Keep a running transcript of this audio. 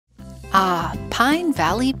Ah, Pine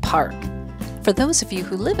Valley Park. For those of you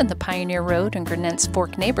who live in the Pioneer Road and Grenence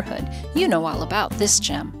Fork neighborhood, you know all about this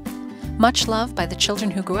gem. Much loved by the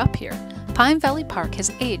children who grew up here, Pine Valley Park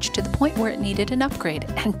has aged to the point where it needed an upgrade,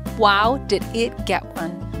 and wow, did it get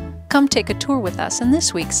one! Come take a tour with us in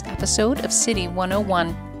this week's episode of City 101.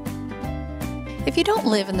 If you don't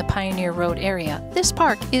live in the Pioneer Road area, this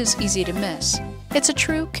park is easy to miss. It's a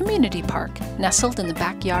true community park, nestled in the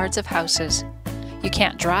backyards of houses. You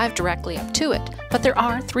can't drive directly up to it, but there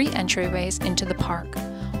are 3 entryways into the park.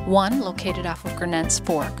 One located off of Grenence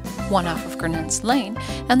Fork, one off of Grenence Lane,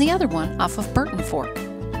 and the other one off of Burton Fork.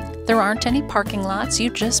 There aren't any parking lots,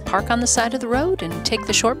 you just park on the side of the road and take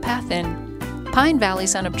the short path in. Pine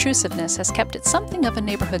Valley's unobtrusiveness has kept it something of a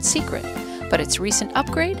neighborhood secret, but its recent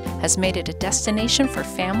upgrade has made it a destination for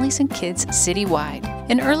families and kids citywide.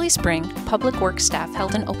 In early spring, Public Works staff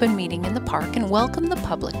held an open meeting in the park and welcomed the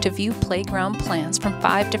public to view playground plans from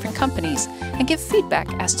 5 different companies and give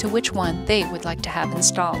feedback as to which one they would like to have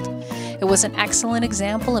installed. It was an excellent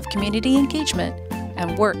example of community engagement,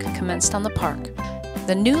 and work commenced on the park.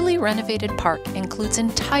 The newly renovated park includes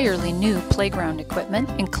entirely new playground equipment,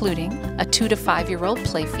 including a 2 to 5-year-old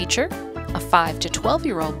play feature, a 5 to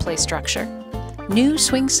 12-year-old play structure, new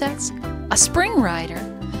swing sets, a spring rider,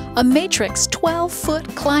 a Matrix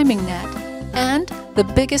 12-foot climbing net, and the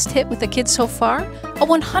biggest hit with the kids so far, a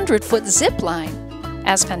 100-foot zip line.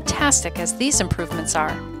 As fantastic as these improvements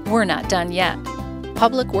are, we're not done yet.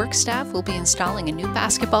 Public Works staff will be installing a new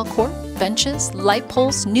basketball court, benches, light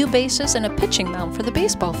poles, new bases, and a pitching mound for the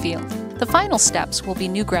baseball field. The final steps will be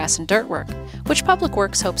new grass and dirt work, which Public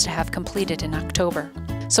Works hopes to have completed in October.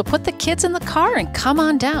 So put the kids in the car and come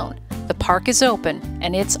on down. The park is open,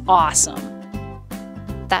 and it's awesome.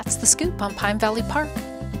 That's the scoop on Pine Valley Park.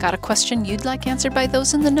 Got a question you'd like answered by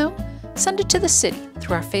those in the know? Send it to the city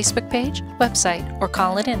through our Facebook page, website, or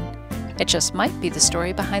call it in. It just might be the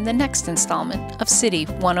story behind the next installment of City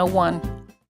 101.